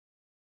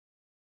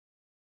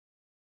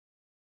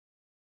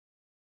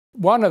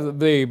One of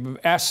the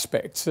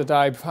aspects that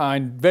I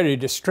find very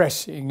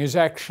distressing is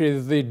actually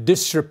the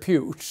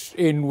disrepute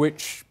in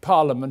which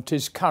Parliament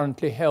is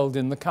currently held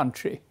in the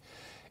country.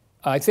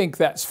 I think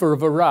that's for a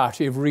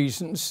variety of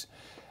reasons.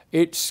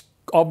 It's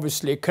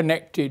obviously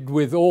connected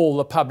with all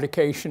the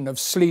publication of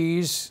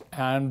sleaze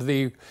and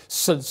the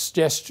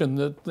suggestion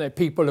that the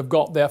people have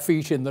got their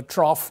feet in the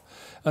trough.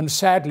 And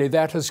sadly,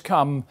 that has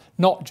come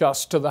not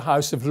just to the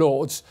House of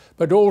Lords,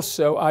 but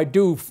also I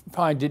do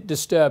find it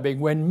disturbing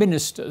when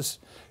ministers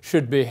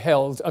should be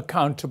held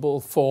accountable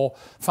for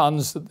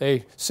funds that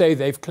they say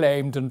they've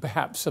claimed and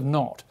perhaps have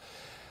not.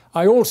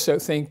 I also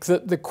think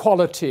that the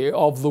quality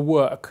of the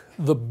work,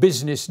 the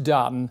business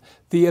done,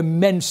 the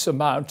immense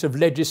amount of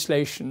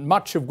legislation,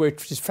 much of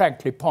which is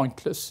frankly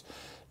pointless,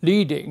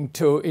 leading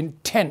to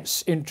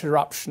intense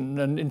interruption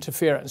and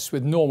interference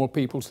with normal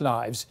people's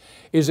lives,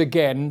 is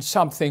again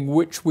something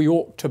which we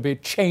ought to be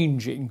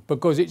changing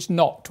because it's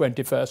not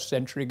 21st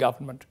century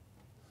government.